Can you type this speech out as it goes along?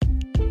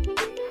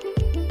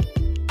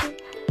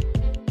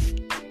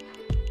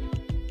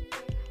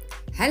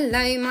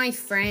Hello, my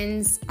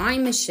friends.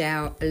 I'm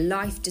Michelle, a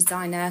life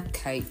designer,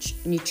 coach,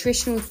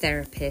 nutritional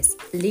therapist,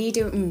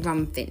 leader in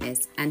Run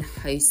Fitness, and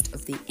host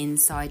of the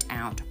Inside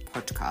Out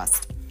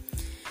podcast.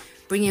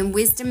 Bringing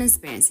wisdom and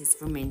experiences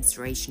from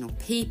inspirational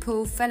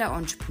people, fellow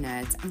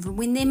entrepreneurs, and from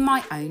within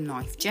my own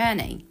life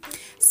journey,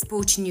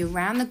 supporting you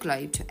around the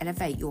globe to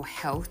elevate your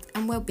health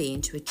and well-being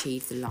to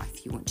achieve the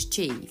life you want to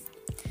achieve.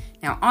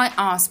 Now, I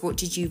asked, what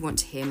did you want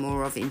to hear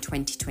more of in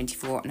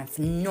 2024? And a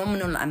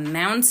phenomenal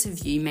amount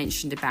of you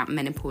mentioned about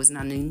menopause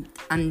and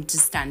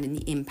understanding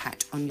the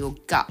impact on your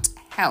gut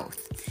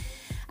health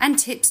and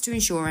tips to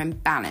ensure a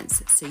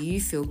balance so you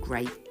feel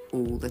great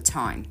all the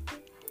time.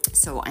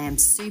 So I am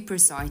super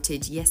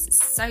excited. Yes,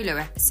 it's a solo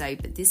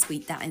episode, but this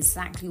week that is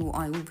exactly what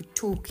I will be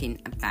talking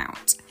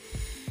about.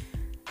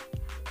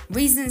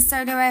 Reason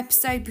solo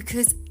episode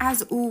because,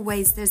 as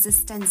always, there's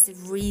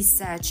extensive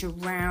research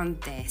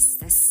around this.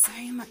 There's so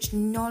much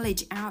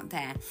knowledge out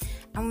there,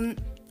 and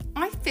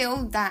I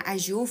feel that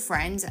as your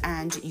friend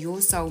and your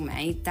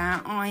soulmate,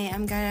 that I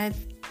am going to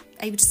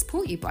able to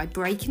support you by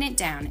breaking it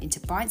down into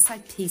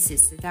bite-sized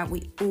pieces so that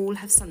we all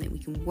have something we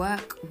can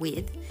work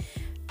with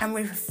and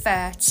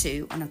refer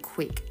to on a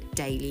quick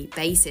daily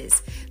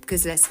basis.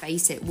 Because let's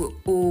face it, we're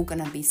all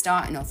going to be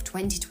starting off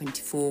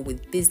 2024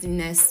 with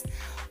busyness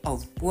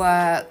of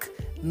work,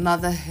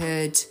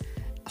 motherhood,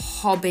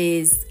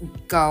 hobbies,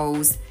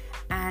 goals,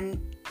 and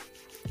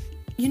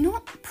you're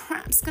not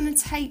perhaps going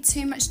to take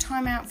too much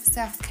time out for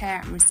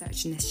self-care and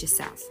researching this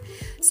yourself.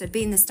 So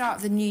being the start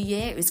of the new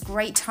year, it's a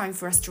great time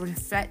for us to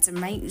reflect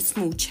and make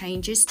small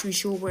changes to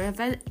ensure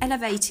we're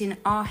elevating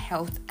our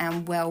health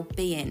and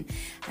well-being.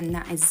 And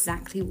that is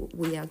exactly what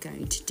we are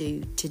going to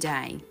do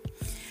today.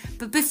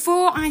 But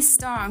before I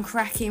start on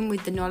cracking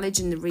with the knowledge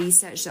and the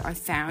research that I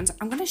found,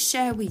 I'm going to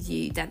share with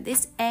you that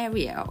this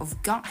area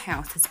of gut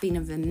health has been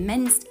of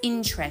immense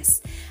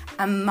interest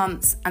and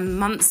months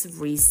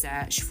of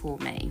research for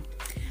me.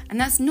 And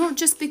that's not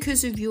just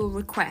because of your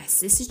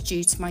request. This is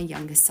due to my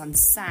youngest son,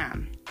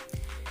 Sam.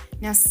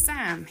 Now,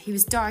 Sam, he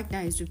was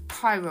diagnosed with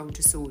pyrrole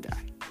disorder.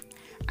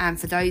 And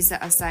for those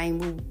that are saying,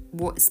 well,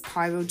 what is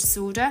pyrrole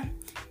disorder?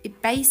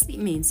 It basically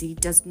means he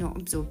does not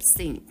absorb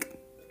zinc,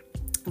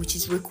 which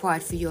is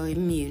required for your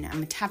immune and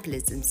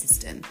metabolism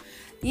system.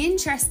 The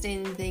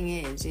interesting thing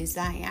is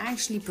that it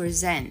actually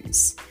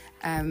presents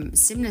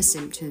similar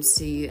symptoms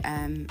to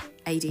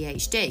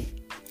ADHD.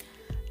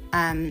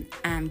 And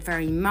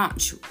very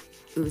much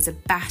it was a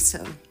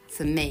battle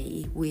for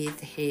me with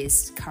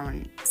his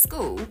current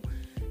school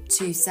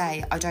to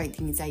say, I don't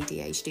think it's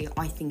ADHD,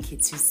 I think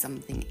it's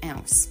something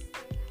else.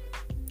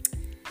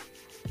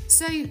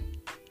 So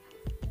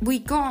we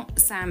got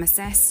Sam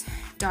assessed,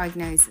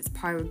 diagnosed as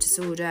pyrrole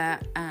disorder,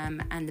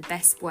 and the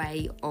best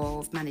way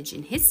of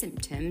managing his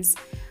symptoms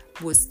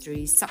was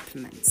through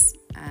supplements.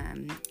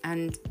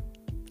 And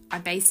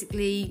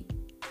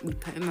we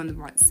put him on the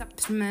right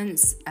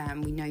supplements,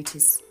 we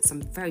noticed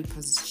some very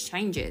positive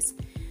changes,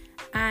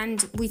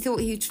 and we thought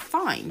he was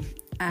fine,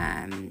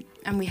 and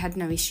we had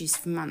no issues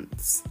for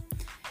months.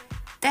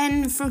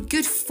 Then for a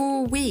good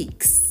 4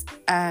 weeks,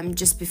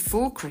 just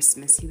before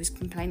Christmas, he was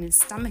complaining of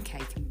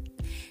stomachache, and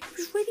he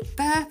was really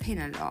burping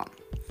a lot.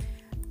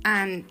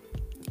 And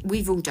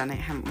we've all done it,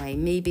 haven't we?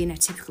 Me, being a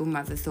typical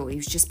mother, thought he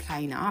was just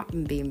playing up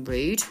and being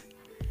rude.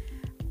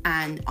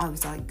 And I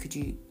was like, could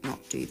you not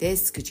do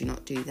this? Could you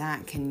not do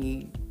that? Can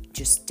you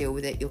just deal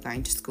with it? You're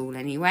going to school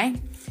anyway.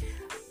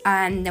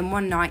 And then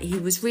one night he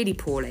was really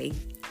poorly.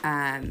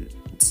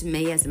 To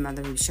me, as a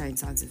mother, he was showing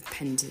signs of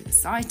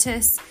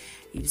appendicitis.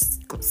 He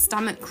got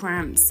stomach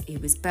cramps. He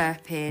was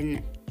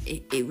burping.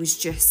 It was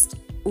just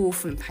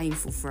awful and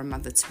painful for a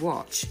mother to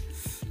watch.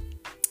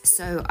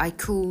 So I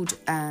called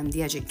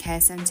the Urgent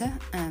Care Centre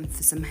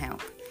for some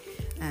help,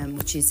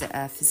 which is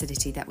a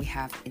facility that we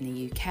have in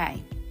the UK.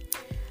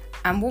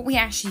 And what we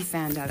actually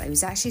found out, that he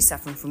was actually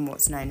suffering from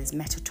what's known as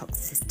metal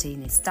toxicity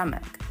in his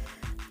stomach.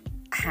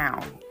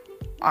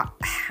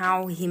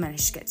 How he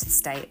managed to get to the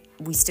state,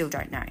 we still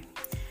don't know.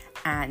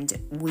 And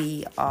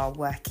we are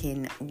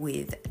working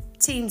with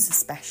teams of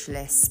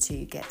specialists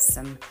to get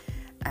some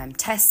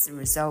tests and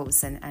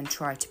results and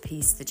try to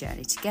piece the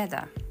journey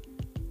together.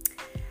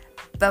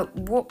 But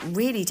what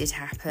really did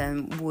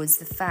happen was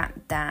the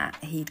fact that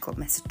he'd got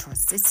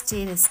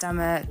metastaticity in his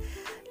stomach,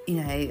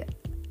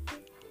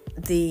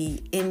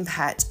 the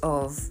impact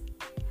of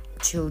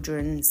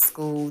children,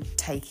 school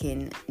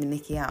taking the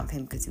mickey out of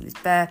him because he was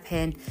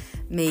burping,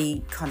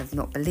 me kind of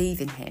not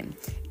believing him,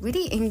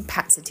 really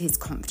impacted his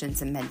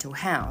confidence and mental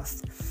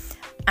health.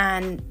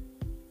 And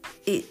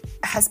it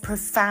has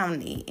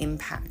profoundly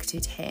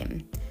impacted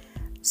him.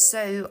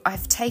 So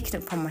I've taken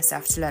it upon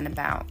myself to learn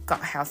about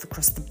gut health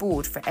across the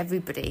board for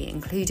everybody,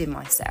 including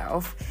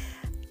myself.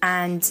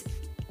 And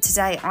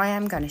today I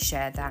am going to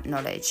share that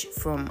knowledge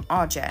from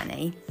our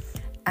journey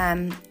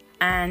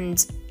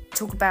and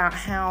talk about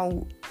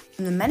how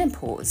the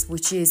menopause,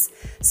 which is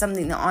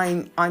something that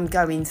I'm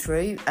going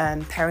through,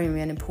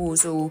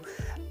 perimenopausal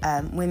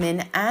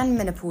women and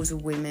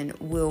menopausal women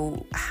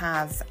will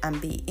have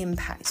and be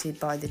impacted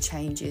by the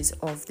changes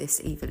of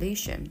this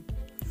evolution.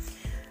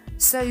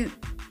 So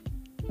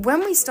when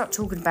we start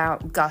talking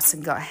about gut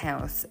and gut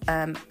health,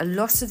 a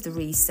lot of the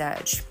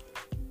research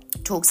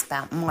talks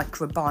about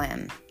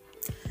microbiome.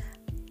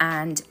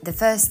 And the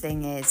first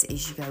thing is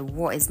you go,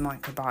 what is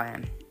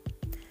microbiome?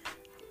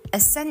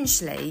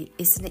 Essentially,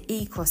 it's an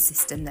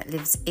ecosystem that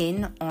lives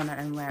in, on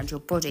and around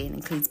your body and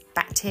includes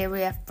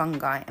bacteria,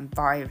 fungi and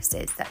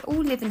viruses that all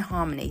live in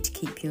harmony to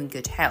keep you in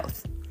good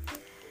health.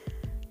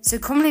 So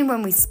commonly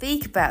when we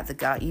speak about the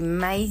gut, you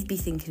may be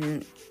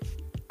thinking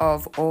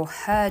of or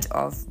heard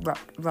of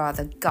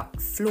rather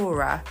gut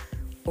flora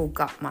or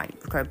gut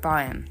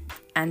microbiome.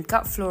 And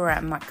gut flora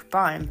and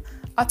microbiome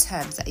are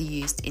terms that are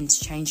used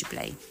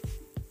interchangeably.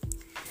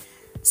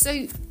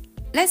 So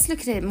let's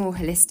look at it more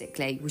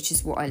holistically, which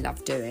is what I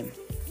love doing.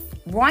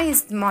 Why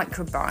is the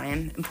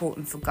microbiome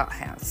important for gut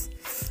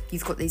health?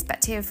 You've got these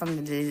bacteria,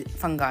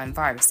 fungi and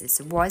viruses,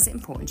 so why is it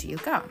important to your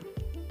gut?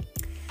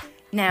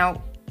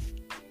 Now,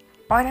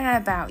 I don't know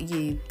about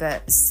you,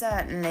 but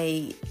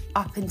certainly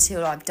up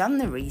until I've done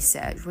the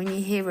research, when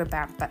you hear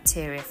about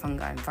bacteria,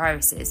 fungi and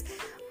viruses,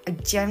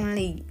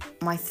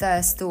 my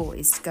first thought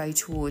is to go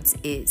towards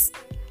its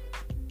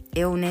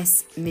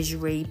illness,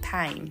 misery,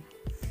 pain.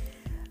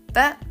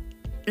 But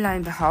lo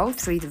and behold,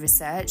 through the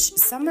research,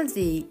 some of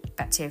the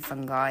bacteria,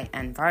 fungi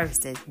and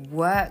viruses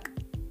work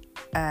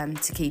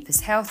to keep us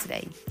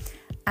healthy.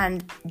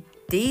 And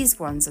these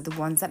ones are the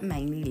ones that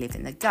mainly live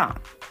in the gut.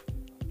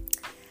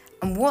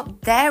 And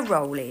what their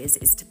role is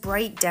to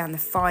break down the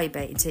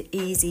fibre into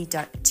easy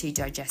to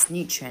digest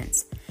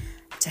nutrients,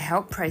 to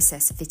help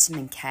process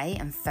vitamin K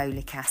and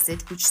folic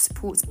acid, which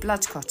supports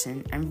blood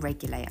clotting and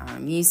regulate our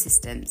immune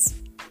systems.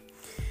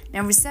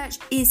 Now, research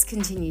is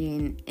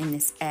continuing in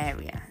this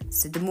area,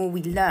 so the more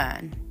we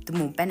learn, the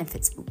more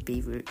benefits will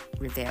be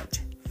revealed.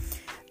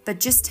 But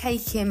just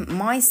taking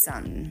my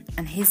son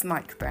and his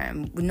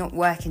microbiome were not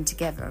working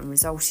together and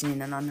resulting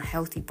in an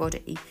unhealthy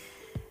body,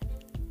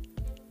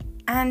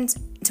 and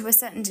to a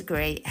certain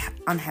degree,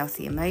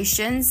 unhealthy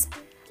emotions,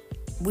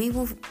 we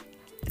will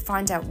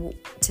find out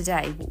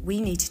today what we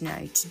need to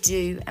know to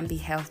do and be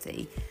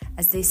healthy,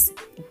 as this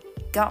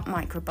gut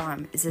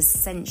microbiome is an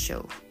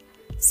essential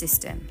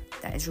system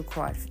that is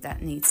required,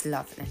 that needs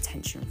love and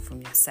attention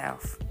from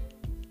yourself.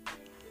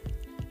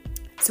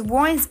 So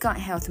why is gut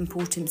health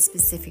important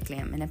specifically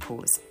at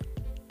menopause?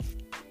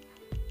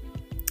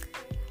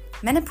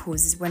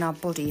 Menopause is when our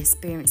body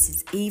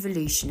experiences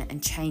evolution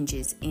and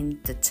changes in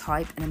the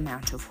type and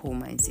amount of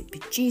hormones it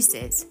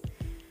produces.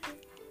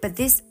 But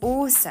this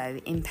also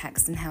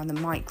impacts on how the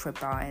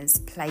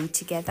microbiomes play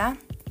together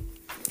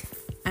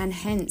and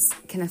hence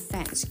can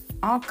affect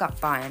our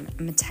gut biome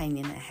and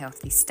maintaining a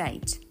healthy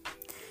state.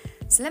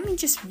 So let me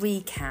just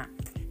recap,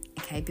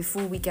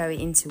 before we go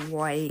into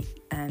why,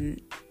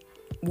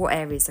 what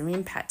areas are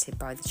impacted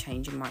by the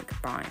change in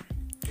microbiome.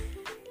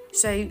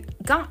 So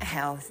gut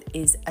health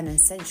is an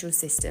essential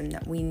system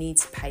that we need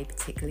to pay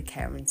particular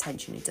care and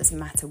attention. It doesn't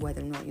matter whether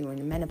or not you're in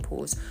a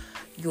menopause,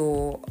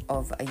 you're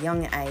of a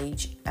young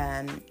age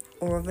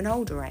or of an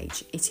older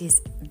age. It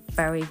is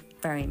very,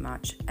 very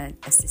much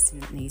a system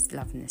that needs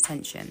love and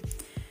attention.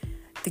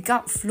 The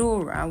gut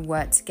flora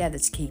work together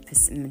to keep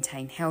us and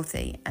maintain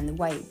healthy, and the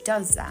way it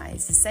does that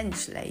is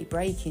essentially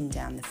breaking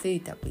down the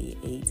food that we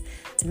eat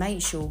to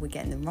make sure we're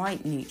getting the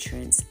right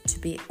nutrients to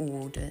be in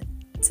order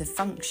to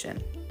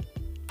function.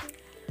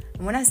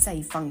 And when I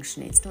say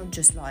function, it's not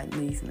just like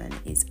movement,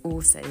 it's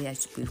also,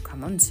 as we've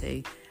come on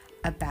to,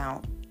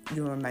 about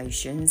your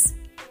emotions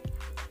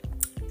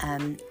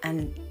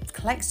and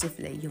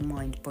collectively your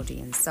mind, body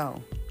and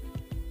soul.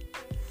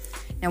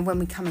 Now, when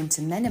we come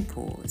into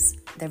menopause,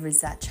 there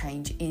is that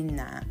change in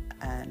that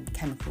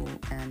chemical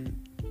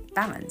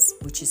balance,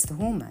 which is the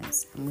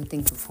hormones, and we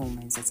think of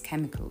hormones as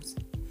chemicals.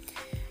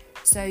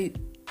 So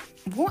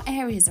what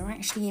areas are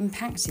actually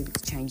impacted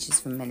with changes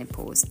from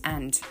menopause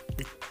and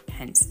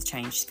hence the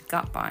change to the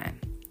gut biome?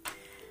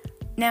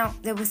 Now,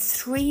 there were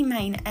three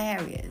main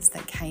areas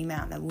that came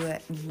out that were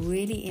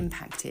really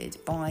impacted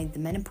by the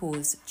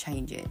menopause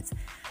changes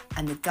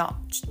and the gut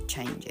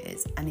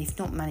changes, and if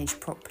not managed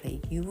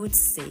properly, you would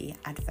see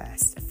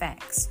adverse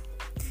effects.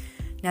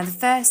 Now, the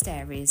first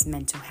area is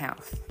mental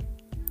health.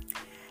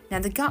 Now,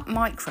 the gut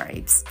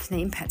microbes can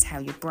impact how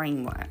your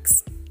brain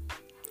works.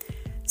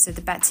 So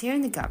the bacteria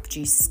in the gut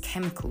produces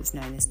chemicals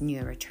known as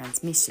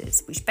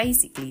neurotransmitters, which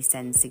basically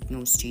send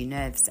signals to your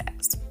nerve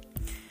cells.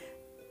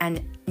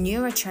 And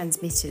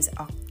neurotransmitters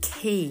are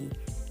key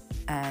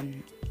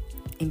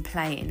in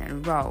playing a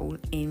role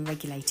in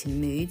regulating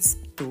moods,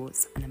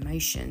 thoughts and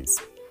emotions.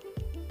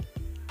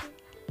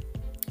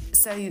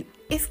 So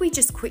if we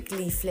just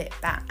quickly flip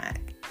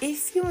back,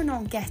 if you're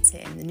not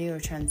getting the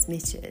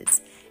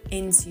neurotransmitters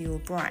into your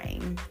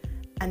brain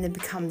and there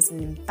becomes an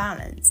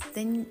imbalance,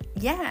 then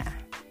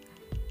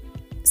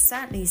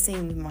certainly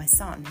seen with my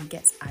son, he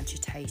gets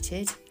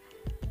agitated,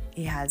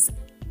 he has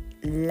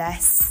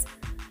less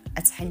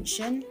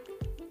attention,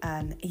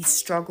 he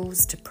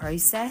struggles to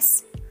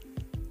process.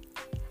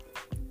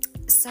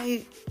 So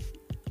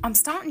I'm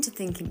starting to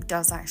think it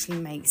does actually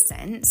make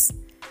sense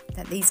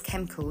that these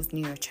chemicals,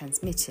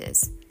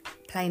 neurotransmitters,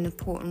 play an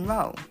important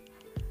role.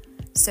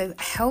 So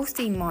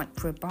healthy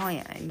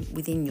microbiome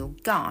within your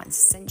gut is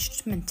essential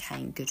to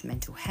maintain good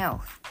mental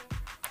health.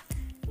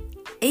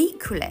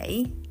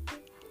 Equally,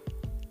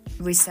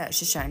 research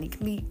has shown it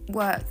can be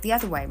worked the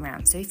other way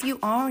around. So if you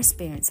are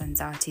experiencing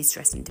anxiety,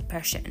 stress and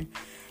depression,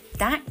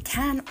 that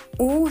can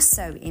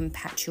also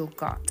impact your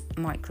gut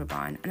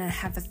microbiome and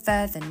have a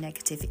further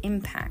negative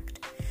impact.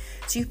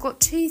 So you've got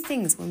two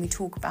things when we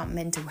talk about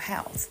mental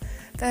health.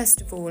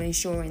 First of all,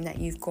 ensuring that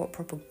you've got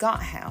proper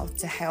gut health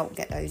to help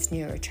get those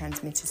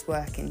neurotransmitters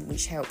working,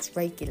 which helps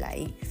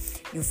regulate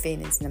your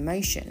feelings and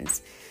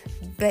emotions.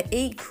 But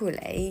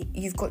equally,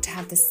 you've got to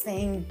have the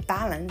same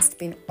balance to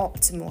be in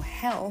optimal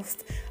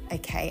health,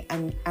 okay,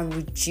 and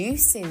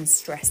reducing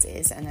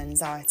stresses and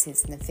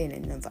anxieties and the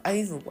feeling of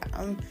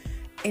overwhelm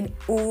in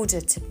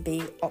order to be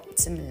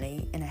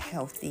optimally in a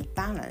healthy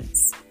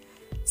balance.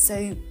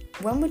 So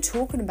when we're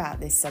talking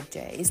about this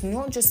subject, it's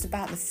not just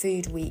about the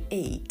food we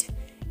eat,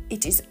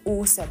 it is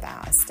also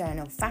about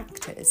external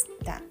factors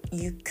that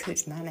you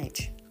could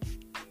manage.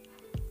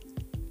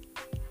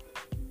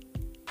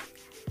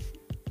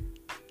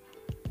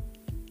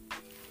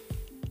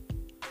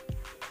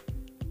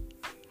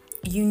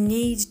 You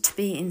need to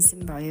be in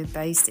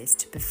symbiosis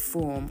to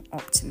perform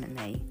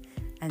optimally,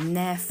 and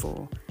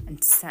therefore,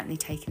 and certainly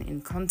taken in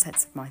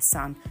context of my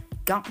son,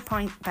 gut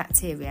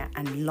bacteria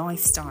and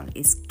lifestyle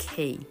is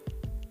key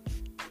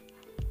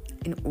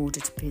in order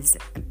to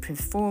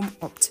perform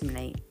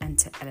optimally and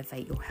to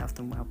elevate your health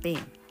and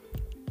well-being.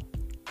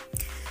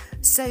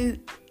 So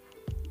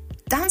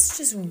that's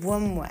just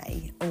one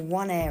way or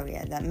one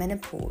area that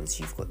menopause,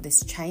 you've got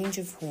this change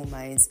of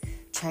hormones,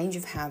 change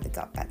of how the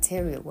gut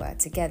bacteria work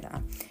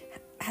together,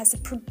 has a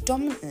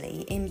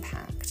predominantly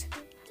impact.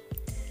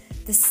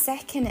 The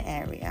second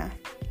area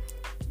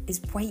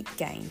is weight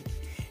gain.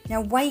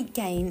 Now, weight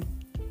gain,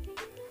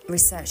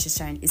 research has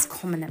shown, is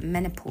common at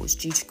menopause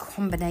due to a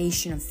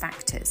combination of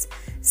factors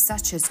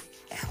such as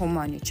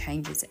hormonal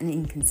changes and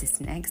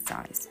inconsistent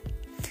exercise.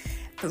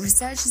 But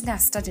research is now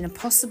studying a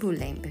possible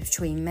link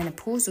between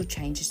menopausal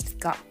changes to the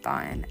gut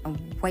biome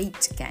and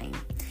weight gain.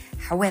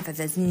 However,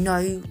 there's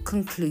no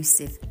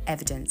conclusive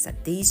evidence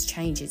that these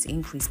changes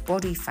increase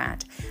body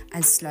fat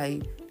and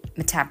slow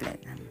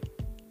metabolism.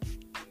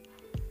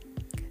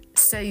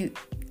 So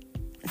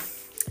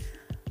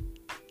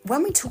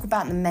when we talk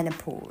about the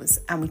menopause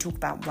and we talk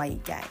about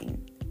weight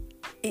gain,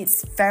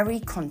 it's very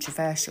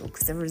controversial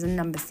because there is a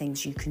number of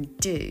things you can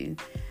do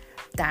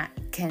that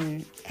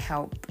can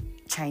help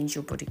change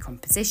your body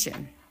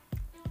composition.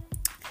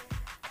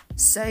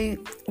 So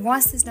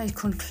whilst there's no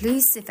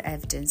conclusive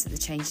evidence that the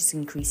changes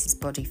increases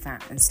body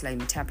fat and slow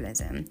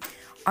metabolism,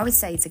 I would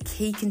say it's a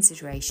key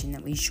consideration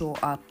that we ensure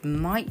our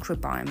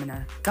microbiome and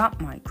our gut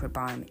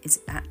microbiome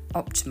is at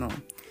optimal.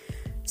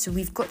 So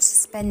we've got to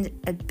spend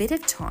a bit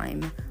of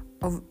time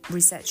of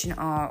researching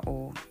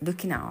or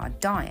looking at our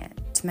diet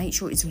to make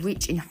sure it's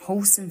rich in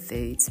wholesome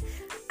foods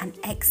and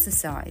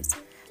exercise,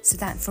 so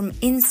that from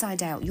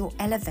inside out you're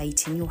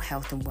elevating your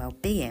health and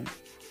well-being.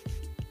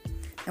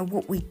 Now,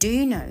 what we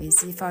do know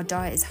is if our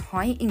diet is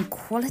high in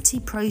quality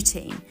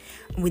protein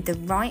with the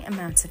right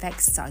amount of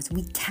exercise,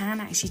 we can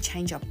actually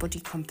change our body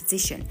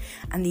composition,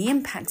 and the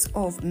impacts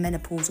of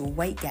menopausal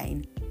weight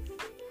gain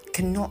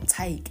cannot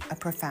take a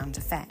profound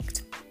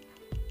effect.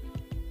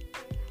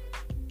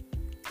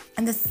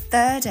 And the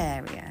third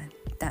area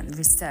that the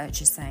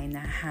research is saying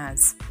that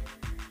has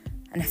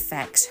an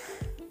effect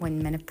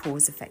when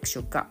menopause affects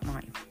your gut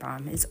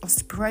microbiome is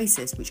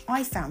osteoporosis, which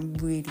I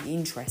found really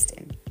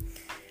interesting.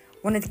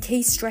 One of the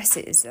key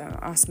stresses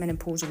that us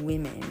menopausal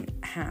women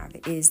have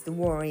is the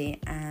worry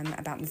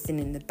about the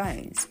thinning of the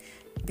bones,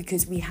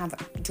 because we have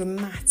a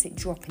dramatic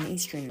drop in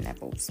estrogen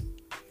levels.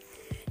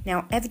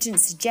 Now,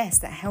 evidence suggests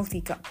that healthy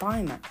gut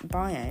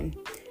biome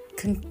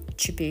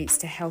contributes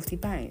to healthy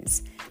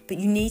bones, but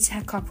you need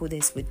to couple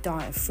this with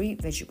diet of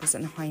fruit, vegetables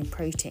and high in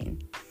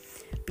protein,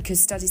 because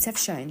studies have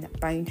shown that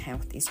bone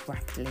health is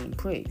rapidly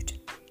improved.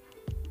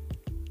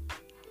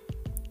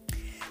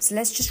 So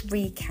let's just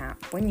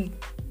recap. When you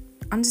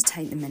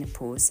undertake the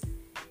menopause,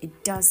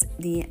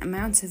 the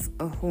amount of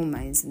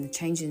hormones and the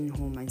changes in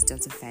hormones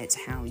does affect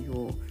how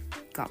your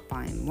gut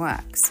biome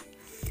works.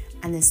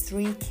 And there's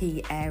three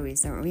key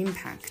areas that are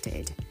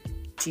impacted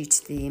due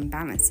to the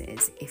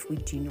imbalances if we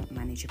do not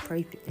manage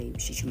appropriately,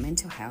 which is your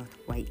mental health,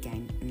 weight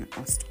gain and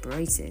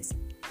osteoporosis.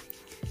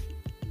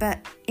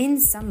 But in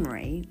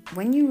summary,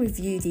 when you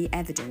review the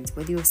evidence,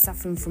 whether you're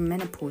suffering from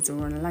menopause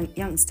or a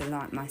youngster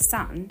like my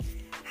son,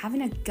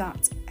 having a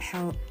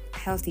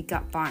healthy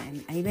gut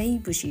biome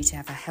enables you to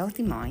have a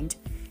healthy mind,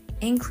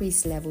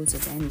 increased levels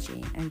of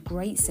energy and a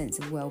great sense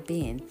of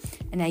well-being,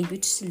 and able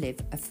to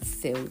live a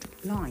fulfilled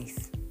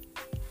life.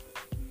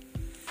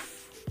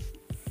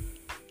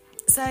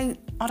 So,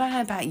 I don't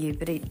know about you,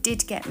 but it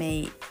did get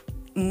me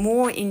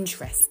more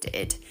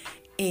interested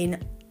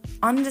in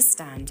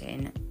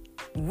understanding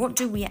what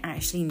do we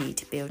actually need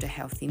to build a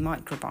healthy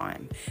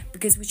microbiome?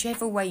 Because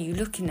whichever way you're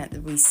looking at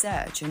the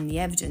research and the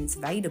evidence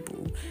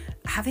available,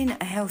 having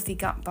a healthy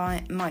gut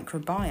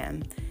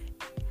microbiome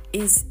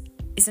is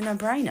a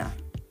no-brainer.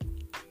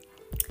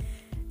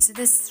 So So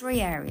there's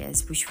 3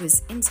 areas, which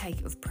was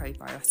intake of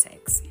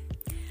probiotics.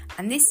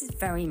 And this is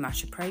very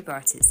much a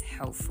probiotics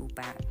helpful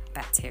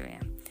bacteria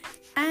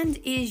and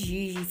is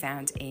usually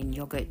found in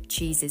yogurt,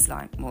 cheeses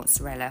like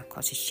mozzarella,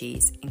 cottage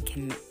cheese and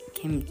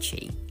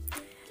kimchi.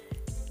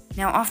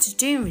 Now, after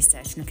doing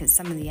research and looking at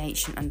some of the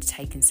ancient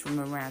undertakings from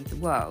around the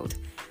world,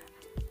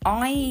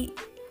 I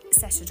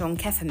settled on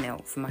kefir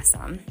milk for my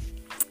son,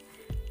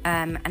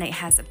 and it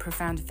has a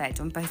profound effect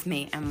on both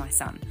me and my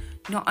son.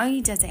 Not only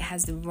does it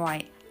have the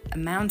right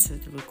amount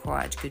of the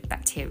required good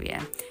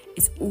bacteria,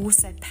 it's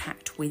also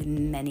packed with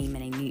many,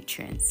 many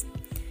nutrients.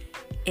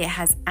 It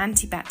has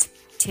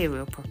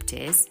antibacterial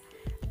properties,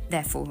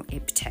 therefore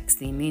it protects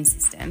the immune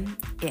system.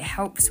 It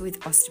helps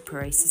with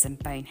osteoporosis and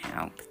bone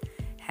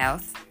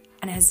health,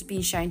 and has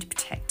been shown to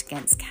protect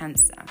against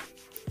cancer,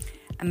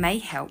 and may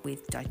help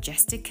with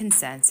digestive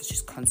concerns such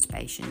as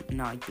constipation and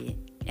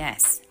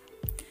IBS.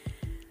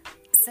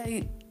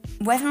 So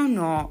whether or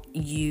not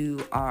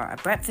you are a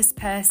breakfast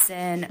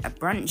person, a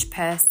brunch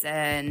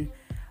person,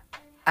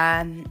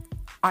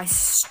 I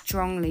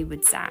strongly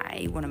would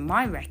say one of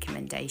my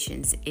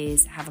recommendations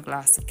is have a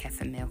glass of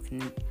kefir milk in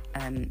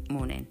the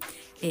morning.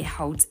 It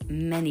holds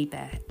many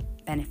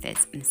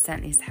benefits and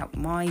certainly has helped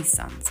my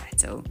son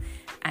settle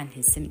and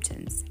his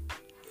symptoms.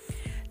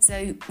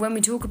 So when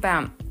we talk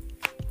about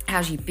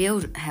how do you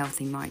build a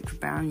healthy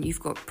microbiome, you've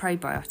got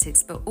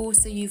probiotics, but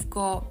also you've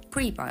got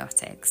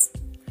prebiotics.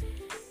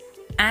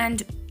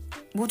 And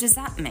what does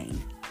that mean?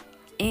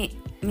 It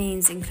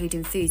means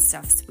including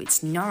foodstuffs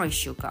which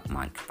nourish your gut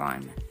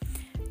microbiome,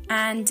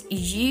 and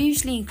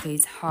usually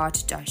includes hard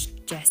to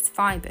digest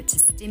fibre to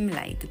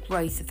stimulate the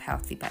growth of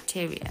healthy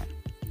bacteria.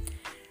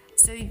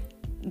 So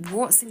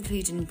what's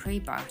included in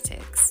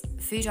prebiotics?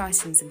 Food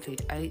items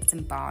include oats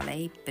and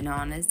barley,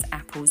 bananas,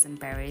 apples and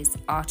berries,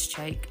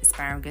 artichoke,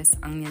 asparagus,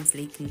 onions,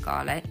 leek and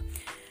garlic.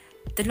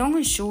 The long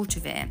and short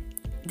of it,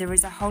 there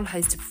is a whole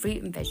host of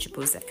fruit and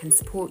vegetables that can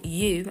support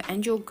you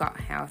and your gut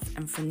health,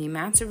 and from the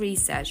amount of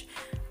research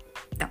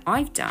that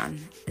I've done,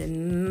 the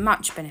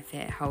much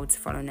benefit it holds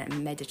following a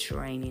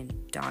Mediterranean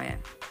diet.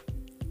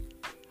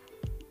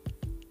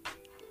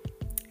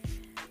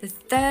 The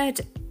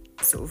third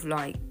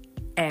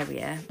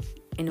area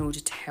in order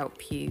to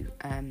help you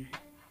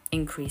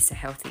increase a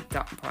healthy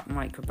gut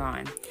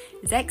microbiome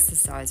is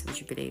exercise, would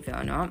you believe it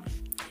or not.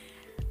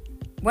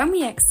 When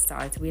we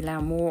exercise, we allow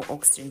more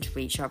oxygen to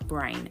reach our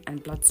brain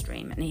and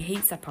bloodstream, and it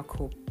heats up our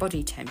core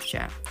body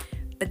temperature.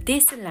 But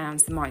this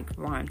allows the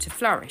microbiome to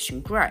flourish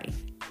and grow.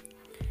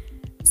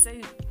 So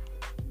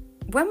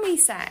when we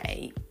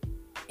say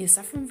you're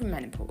suffering from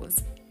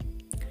menopause,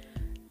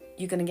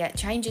 you're going to get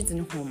changes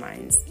in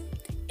hormones.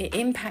 It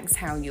impacts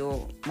how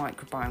your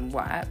microbiome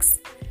works.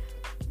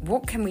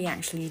 What can we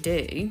actually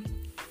do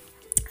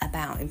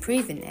about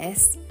improving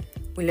this?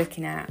 We're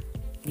looking at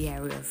the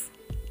area of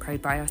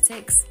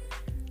probiotics,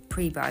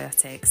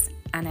 prebiotics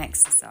and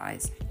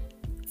exercise.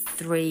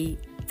 3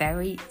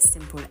 very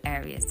simple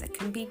areas that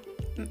can be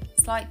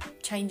slight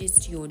changes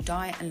to your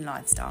diet and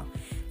lifestyle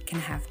can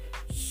have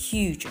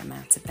huge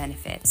amounts of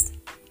benefits.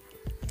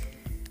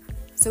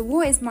 So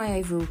what is my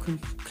overall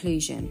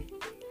conclusion?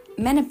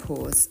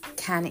 Menopause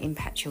can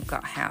impact your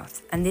gut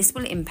health, and this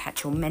will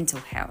impact your mental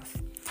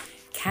health,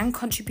 can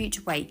contribute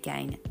to weight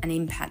gain and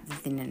impact the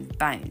thinning of the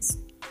bones.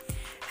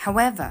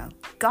 However,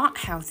 gut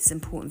health is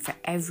important for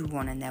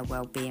everyone and their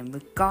well-being,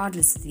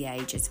 regardless of the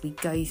age, as we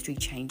go through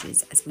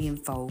changes, as we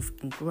evolve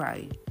and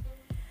grow.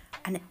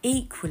 And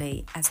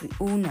equally, as we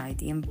all know,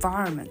 the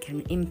environment can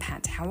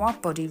impact how our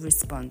body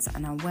responds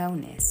and our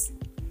wellness.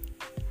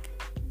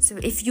 So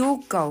if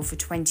your goal for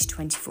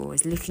 2024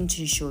 is looking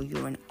to ensure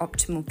you're in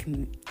optimal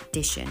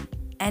condition,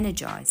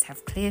 energized,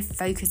 have clear,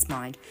 focused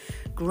mind,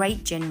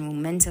 great general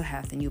mental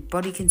health, and your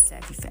body can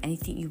serve you for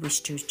anything you wish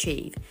to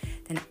achieve,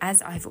 then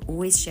as I've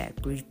always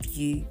shared,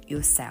 review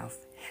yourself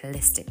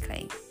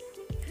holistically.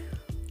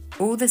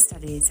 All the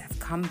studies have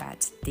come back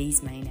to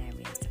these main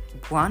areas.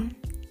 1,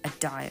 a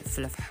diet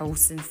full of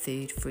wholesome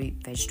food, fruit,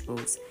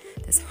 vegetables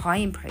that's high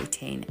in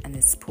protein and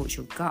that supports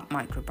your gut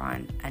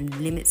microbiome and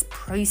limits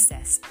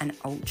processed and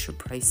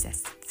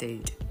ultra-processed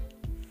food.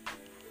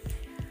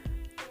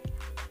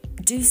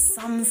 Do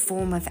some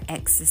form of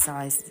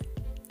exercise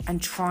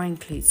and try and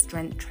include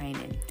strength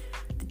training.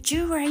 The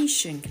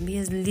duration can be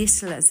as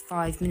little as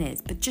 5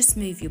 minutes, but just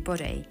move your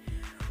body.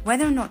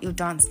 Whether or not you're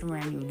dancing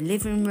around your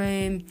living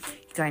room,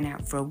 you're going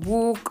out for a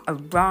walk, a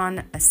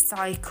run, a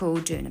cycle,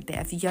 doing a bit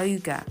of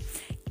yoga,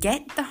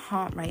 get the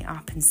heart rate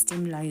up and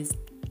stimulate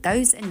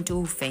those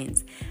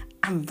endorphins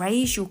and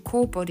raise your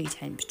core body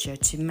temperature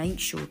to make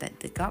sure that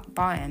the gut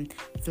biome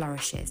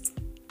flourishes.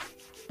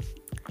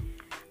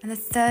 And the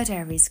third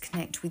area is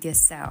connect with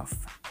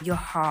yourself, your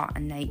heart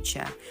and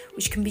nature,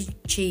 which can be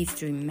achieved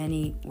through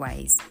many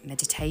ways: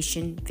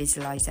 meditation,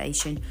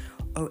 visualization,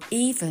 or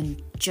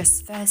even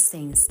just first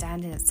thing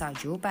standing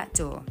outside your back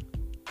door.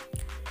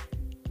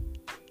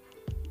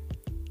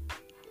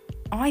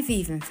 I've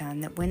even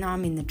found that when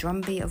I'm in the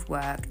drumbeat of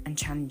work and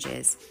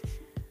challenges,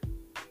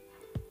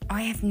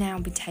 I have now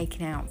been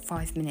taking out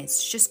 5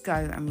 minutes to just go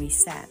and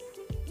reset.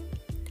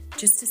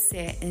 just to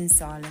sit in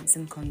silence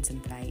and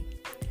contemplate.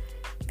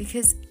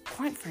 Because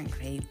quite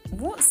frankly,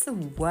 what's the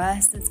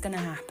worst that's going to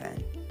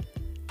happen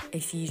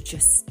if you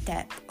just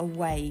step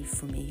away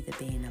from either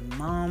being a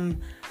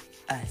mum,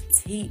 a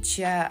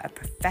teacher, a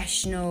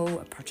professional,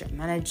 a project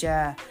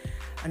manager,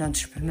 an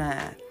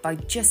entrepreneur, by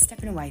just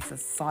stepping away for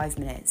 5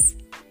 minutes,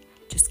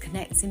 just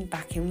connecting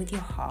back in with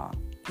your heart,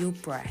 your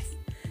breath,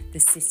 the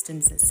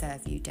systems that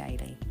serve you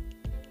daily?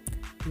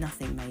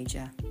 Nothing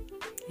major.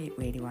 It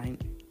really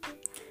won't.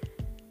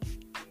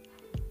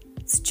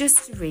 So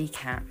just to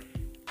recap,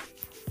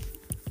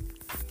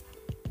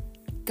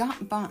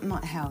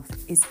 gut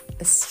health is an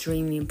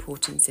extremely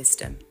important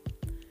system.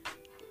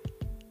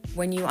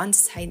 When you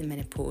undertake the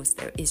menopause,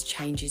 there is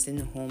changes in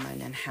the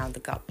hormone and how the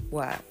gut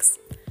works.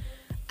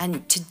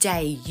 And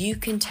today you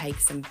can take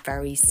some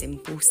very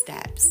simple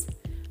steps,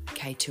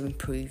 to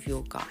improve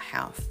your gut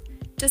health.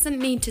 Doesn't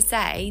mean to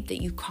say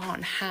that you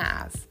can't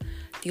have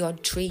the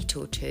odd treat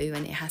or two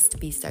and it has to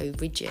be so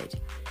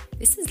rigid.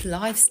 This is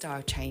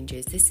lifestyle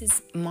changes. This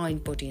is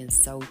mind, body and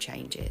soul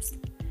changes.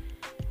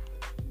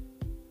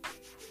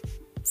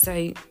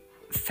 So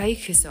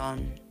focus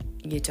on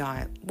your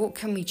diet. What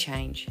can we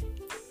change?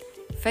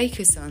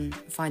 Focus on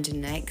finding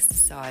an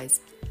exercise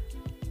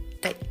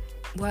that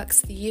works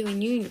for you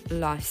and your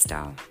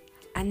lifestyle.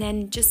 And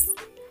then just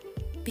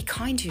be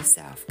kind to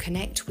yourself.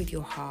 Connect with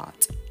your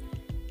heart.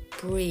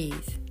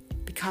 Breathe.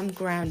 Become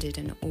grounded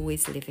and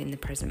always live in the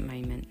present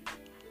moment.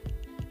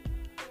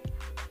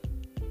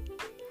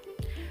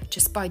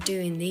 Just by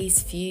doing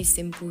these few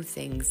simple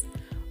things,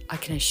 I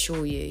can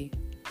assure you,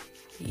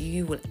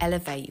 you will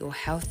elevate your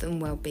health and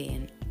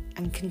well-being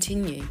and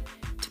continue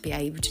to be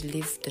able to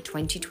live the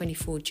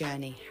 2024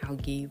 journey how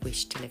you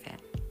wish to live it.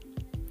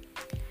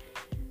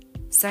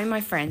 So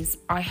my friends,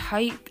 I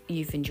hope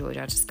you've enjoyed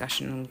our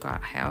discussion on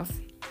gut health.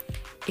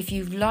 If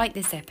you've liked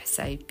this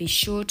episode, be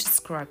sure to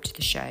subscribe to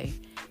the show,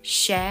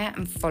 share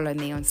and follow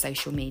me on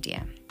social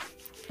media.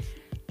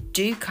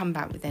 Do come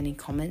back with any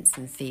comments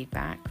and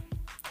feedback.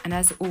 And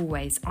as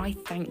always, I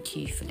thank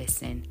you for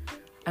listening.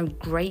 I'm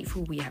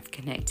grateful we have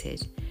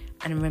connected.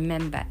 And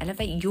remember,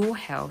 elevate your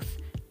health,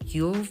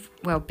 your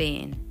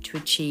well-being to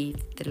achieve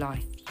the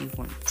life you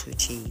want to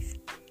achieve.